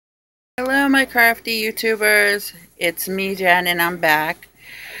Hello my crafty YouTubers, it's me Jen and I'm back.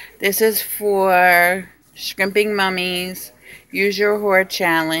 This is for Scrimping Mummies Use Your Hoard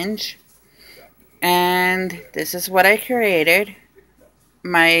Challenge, and this is what I created.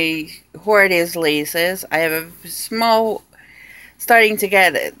 My hoard is laces. I have a starting to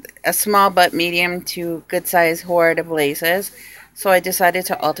get a small but medium to good size hoard of laces, so I decided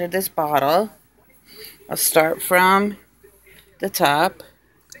to alter this bottle. I'll start from the top.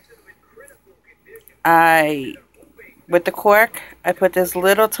 With the cork, I put this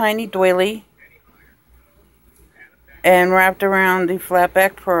little tiny doily and wrapped around the flat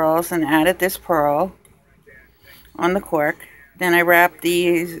back pearls and added this pearl on the cork. Then I wrapped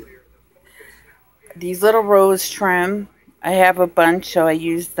these little rose trim. I have a bunch, so I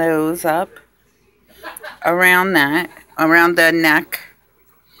used those up around the neck.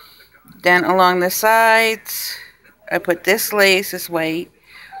 Then along the sides, I put this lace, this white,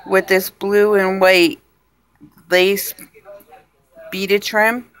 with this blue and white lace beaded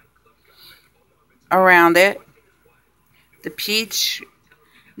trim around it. The peach,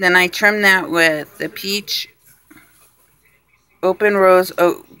 then I trimmed that with the peach open rose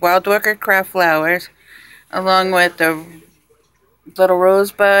wild orchid craft flowers, along with the little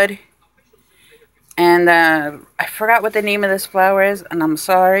rosebud, and I forgot what the name of this flower is, and I'm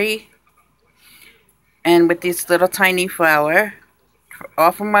sorry. And with this little tiny flower,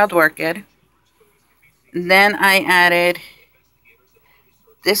 all from wild orchid. Then I added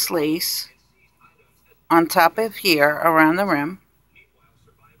this lace on top of here around the rim.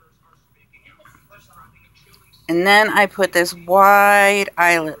 And then I put this wide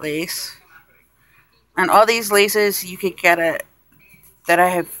eyelet lace. And all these laces you could get that I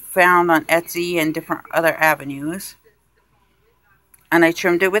have found on Etsy and different other avenues. And I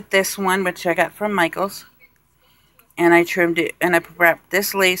trimmed it with this one, which I got from Michael's. And I trimmed it, and I wrapped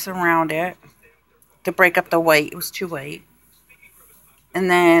this lace around it to break up the white. It was too white.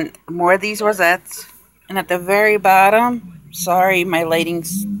 And then more of these rosettes. And at the very bottom, sorry, my lighting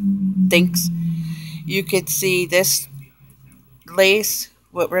stinks. You could see this lace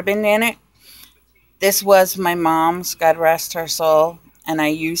with ribbon in it. This was my mom's, God rest her soul, and I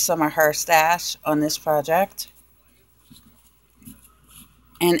used some of her stash on this project.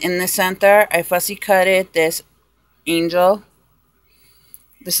 And in the center, I fussy cutted this angel,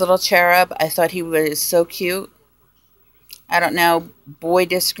 this little cherub. I thought he was so cute. I don't know, boy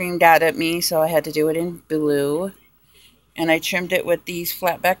just screamed out at me, so I had to do it in blue. And I trimmed it with these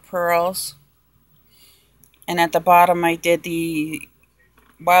flat back pearls. And at the bottom, I did the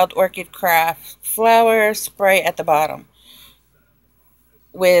wild orchid craft flower spray at the bottom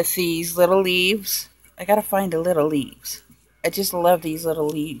with these little leaves. I gotta find the little leaves. I just love these little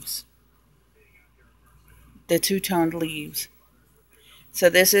leaves, the two-toned leaves. So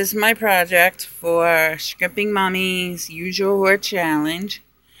this is my project for Scrimping Mummies Use Your Hoard Challenge.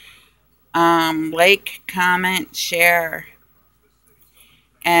 Like, comment, share.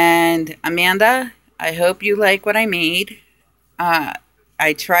 And Amanda, I hope you like what I made.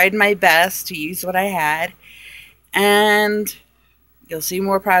 I tried my best to use what I had. And you'll see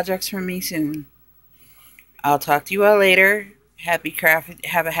more projects from me soon. I'll talk to you all later. Have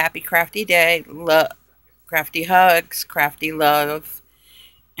a happy crafty day. Crafty hugs, crafty love,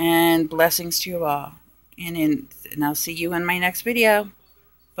 and blessings to you all. And I'll see you in my next video.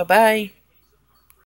 Bye-bye.